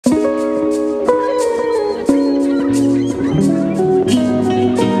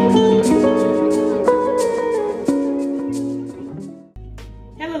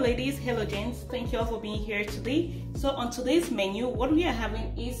On today's menu, what we are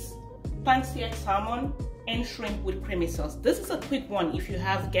having is pan-seared salmon and shrimp with creamy sauce. This is a quick one if you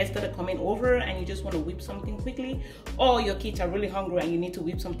have guests that are coming over and you just want to whip something quickly, or your kids are really hungry and you need to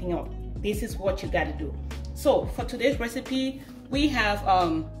whip something up. This is what you got to do. So for today's recipe, we have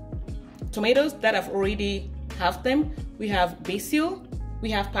tomatoes that I've already halved them. We have basil,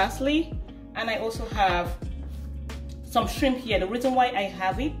 we have parsley, and I also have some shrimp here. The reason why I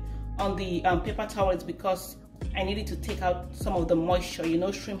have it on the paper towel is because I needed to take out some of the moisture. You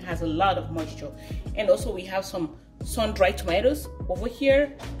know, shrimp has a lot of moisture. And also we have some sun-dried tomatoes over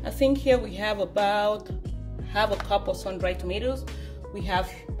here. I think here we have about half a cup of sun-dried tomatoes. We have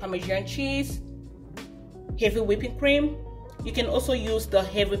Parmesan cheese, heavy whipping cream. You can also use the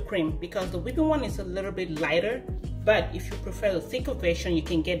heavy cream because the whipping one is a little bit lighter, but if you prefer the thicker version, you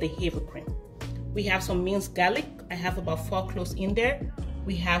can get the heavy cream. We have some minced garlic. I have about 4 cloves in there.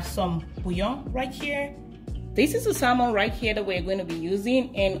 We have some bouillon right here. This is the salmon right here that we're going to be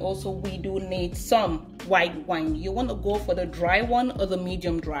using, and also we do need some white wine. You want to go for the dry one or the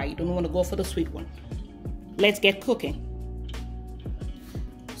medium dry. You don't want to go for the sweet one. Let's get cooking.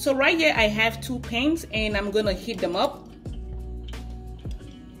 So right here I have 2 pans and I'm going to heat them up.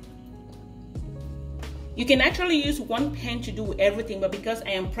 You can actually use 1 pan to do everything, but because I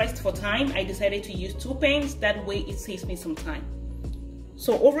am pressed for time, I decided to use 2 pans. That way it saves me some time.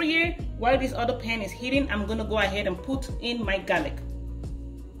 So over here, while this other pan is heating, I'm gonna go ahead and put in my garlic.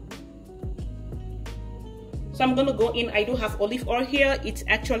 So I'm gonna go in, I do have olive oil here. It's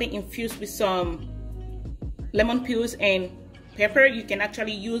actually infused with some lemon peels and pepper. You can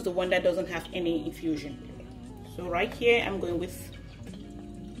actually use the one that doesn't have any infusion. So right here, I'm going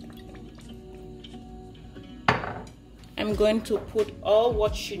to put all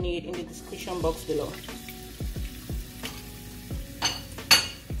what you need in the description box below.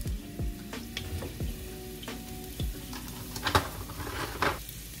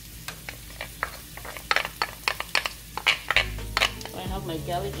 I have my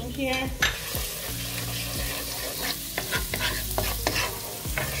garlic in here.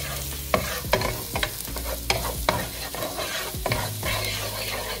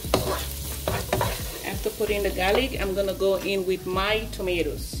 After putting the garlic, I'm gonna go in with my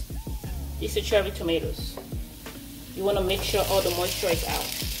tomatoes. These are cherry tomatoes. You wanna make sure all the moisture is out.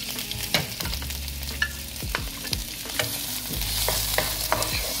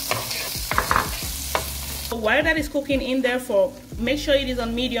 So while that is cooking in there, make sure it is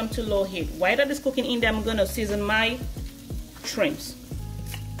on medium to low heat. While that is cooking in there, I'm gonna season my shrimps.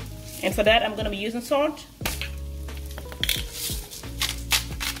 And for that, I'm gonna be using salt,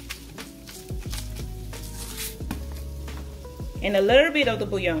 and a little bit of the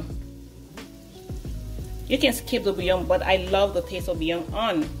bouillon. You can skip the bouillon, but I love the taste of bouillon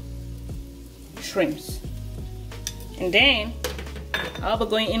on shrimps. And then I'll be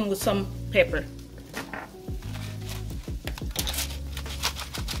going in with some pepper.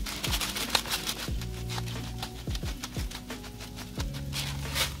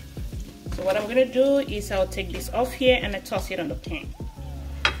 So what I'm gonna do is I'll take this off here and I toss it on the pan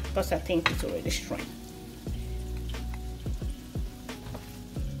because I think it's already strong.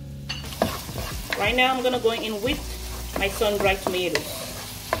 Right now I'm gonna go in with my sun-dried tomatoes.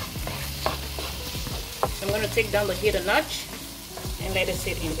 So I'm gonna take down the heat a notch and let it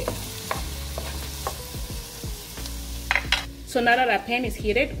sit in there. So now that our pan is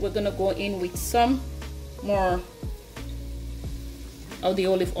heated, we're gonna go in with some more of the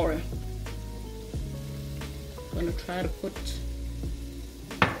olive oil. I'm gonna try to put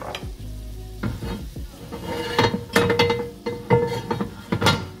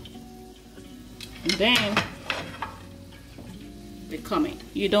then the comment.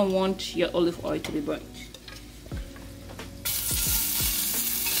 You don't want your olive oil to be burnt.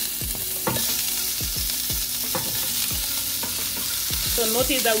 So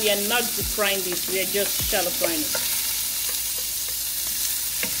notice that we are not deep frying this, we are just shallow frying it.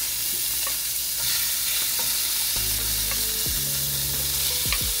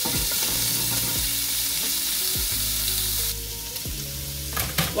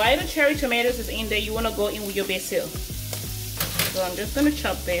 While the cherry tomatoes is in there, you want to go in with your basil. So I'm just going to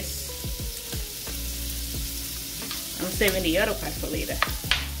chop this. I'm saving the other part for later.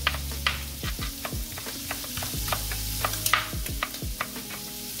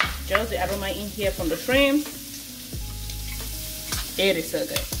 Just the aroma in here from the shrimp. It is so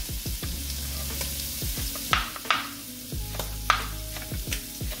good.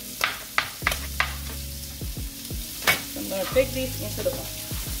 So I'm going to take this into the pot.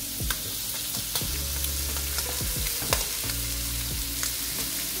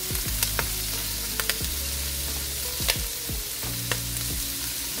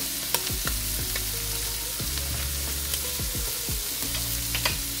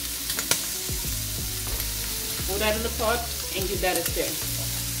 that in the pot and give that a stir.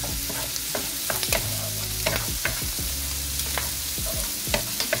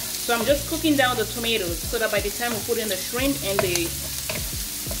 So I'm just cooking down the tomatoes so that by the time we put in the shrimp and the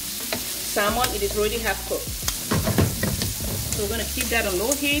salmon, it is already half cooked. So we're going to keep that on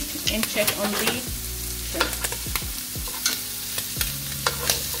low heat and check on the shrimp.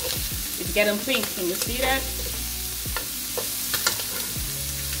 It's getting pink. Can you see that?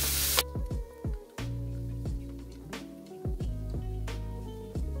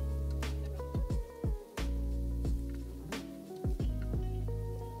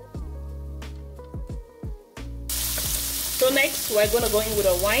 So next, we're going to go in with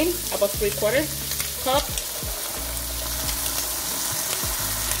a wine, about 3/4 cup.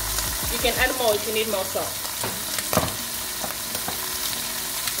 You can add more if you need more salt.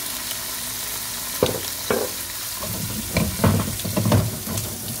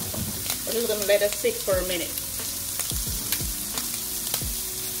 We're just going to let it sit for a minute.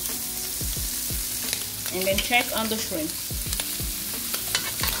 And then check on the shrimp.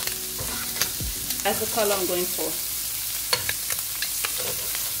 That's the color I'm going for.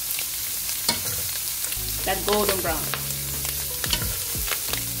 That golden brown.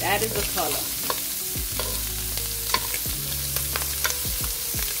 That is the color.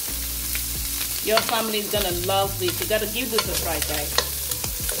 Your family is gonna love this. You gotta give this a try, guys.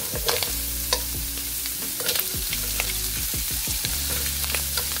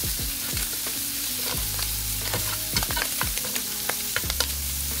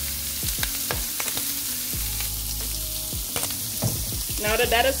 Now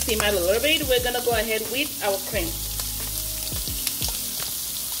that has simmered a little bit, we're gonna go ahead with our cream.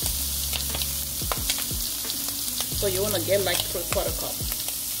 So you wanna get like 3/4 cup.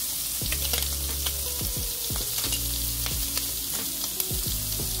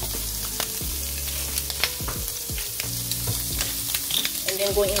 And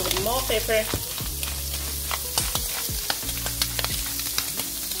then go in with more pepper.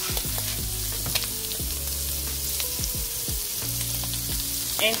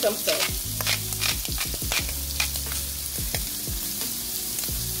 And some salt.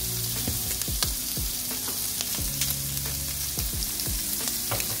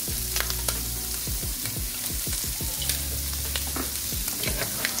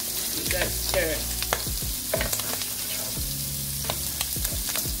 You gotta stir it.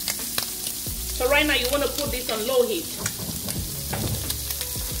 So right now you want to put this on low heat.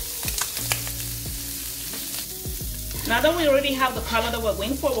 Now that we already have the color that we're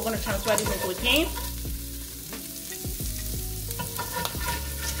going for, we're going to transfer this into a pan.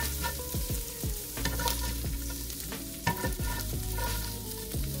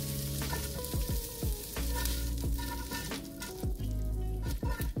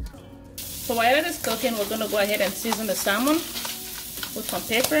 So while it is cooking, we're going to go ahead and season the salmon with some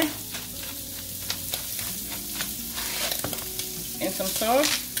pepper and some salt.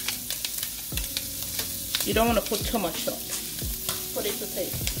 You don't want to put too much salt. Put it to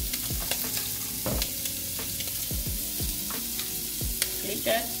taste. Like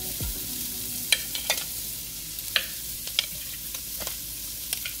that.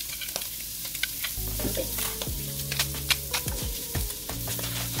 Okay.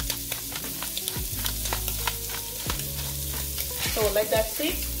 So we'll let that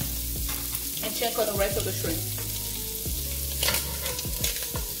sit and check on the rest of the shrimp.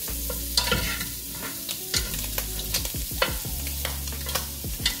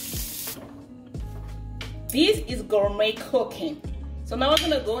 This is gourmet cooking. So now we're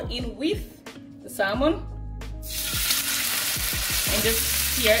gonna go in with the salmon and just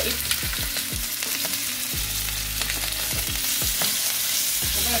sear it.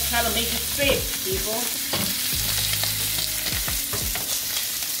 We're gonna try to make it straight, people.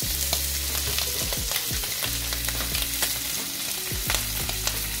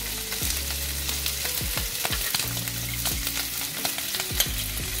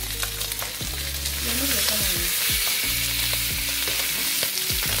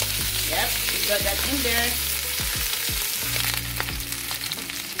 Yep, we got that in there.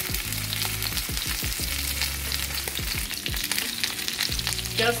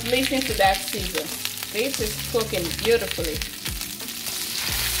 Just listen to that sizzle. This is cooking beautifully.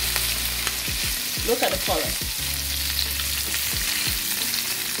 Look at the color.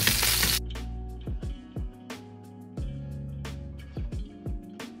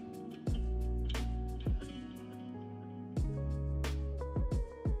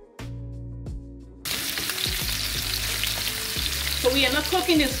 So we are not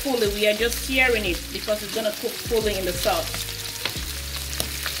cooking this fully, we are just searing it because it's gonna cook fully in the sauce.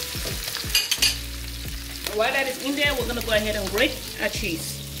 While that is in there, we're gonna go ahead and grate our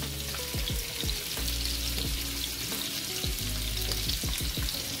cheese.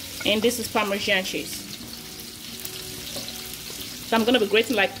 And this is Parmesan cheese. So I'm gonna be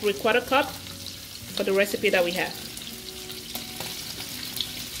grating like 3/4 cup for the recipe that we have.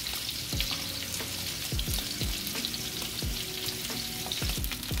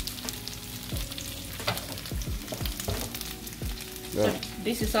 Yeah. So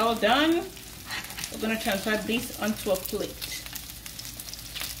this is all done. We're gonna transfer this onto a plate.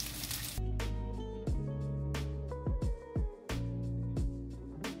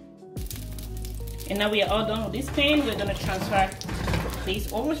 And now we are all done with this pan. We're gonna transfer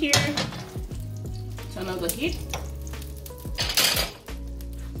this over here to another heat.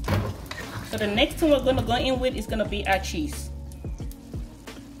 So the next thing we're gonna go in with is gonna be our cheese.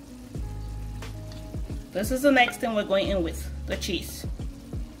 This is the next thing we're going in with, the cheese.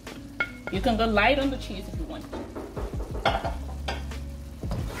 You can go light on the cheese if you want.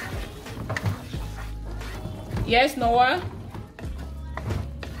 Yes, Noah?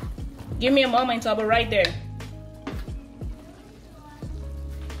 Give me a moment, I'll be right there.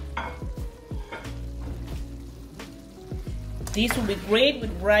 These will be great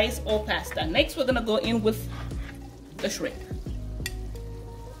with rice or pasta. Next, we're gonna go in with the shrimp.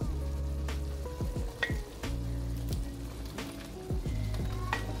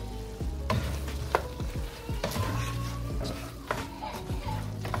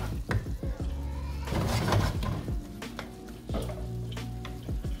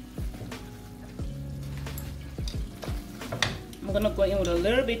 I'm gonna go in with a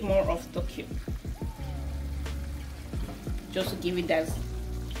little bit more of the cube, just to give it that.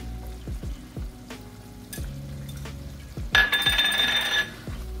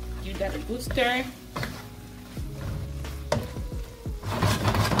 Give that a good stir.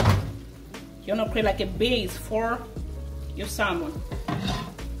 You wanna create like a base for your salmon.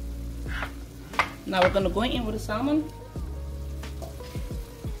 Now we're gonna go in with the salmon.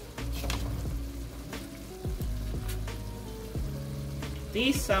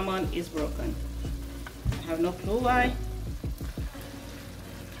 This salmon is broken. I have no clue why,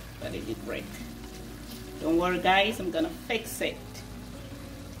 but it did break. Don't worry guys, I'm gonna fix it.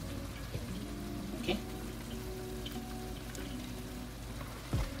 Okay.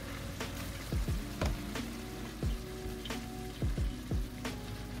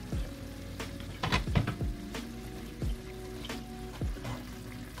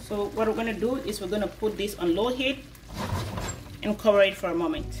 So what we're gonna do is we're gonna put this on low heat and cover it for a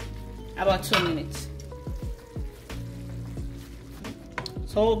moment, about 2 minutes.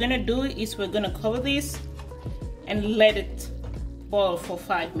 So what we're gonna do is we're gonna cover this and let it boil for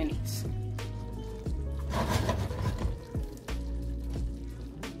 5 minutes.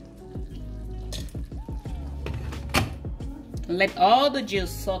 Let all the juice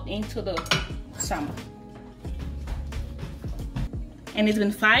soak into the salmon. And it's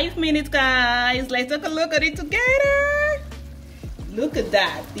been 5 minutes, guys. Let's take a look at it together. Look at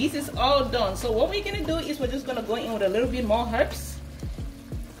that. This is all done. So what we're gonna do is we're just gonna go in with a little bit more herbs.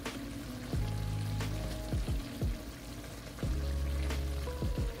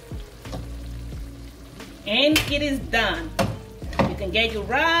 And it is done. You can get your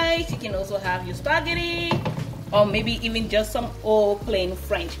rice, you can also have your spaghetti, or maybe even just some old plain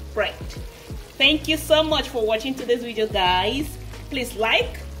French bread. Thank you so much for watching today's video, guys. Please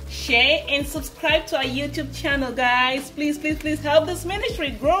like, share, and subscribe to our YouTube channel, guys. Please, please, please help this ministry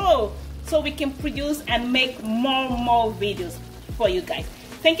grow so we can produce and make more videos for you guys.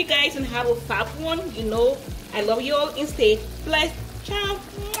 Thank you guys and have a fab one. You know I love you all and stay blessed. Ciao.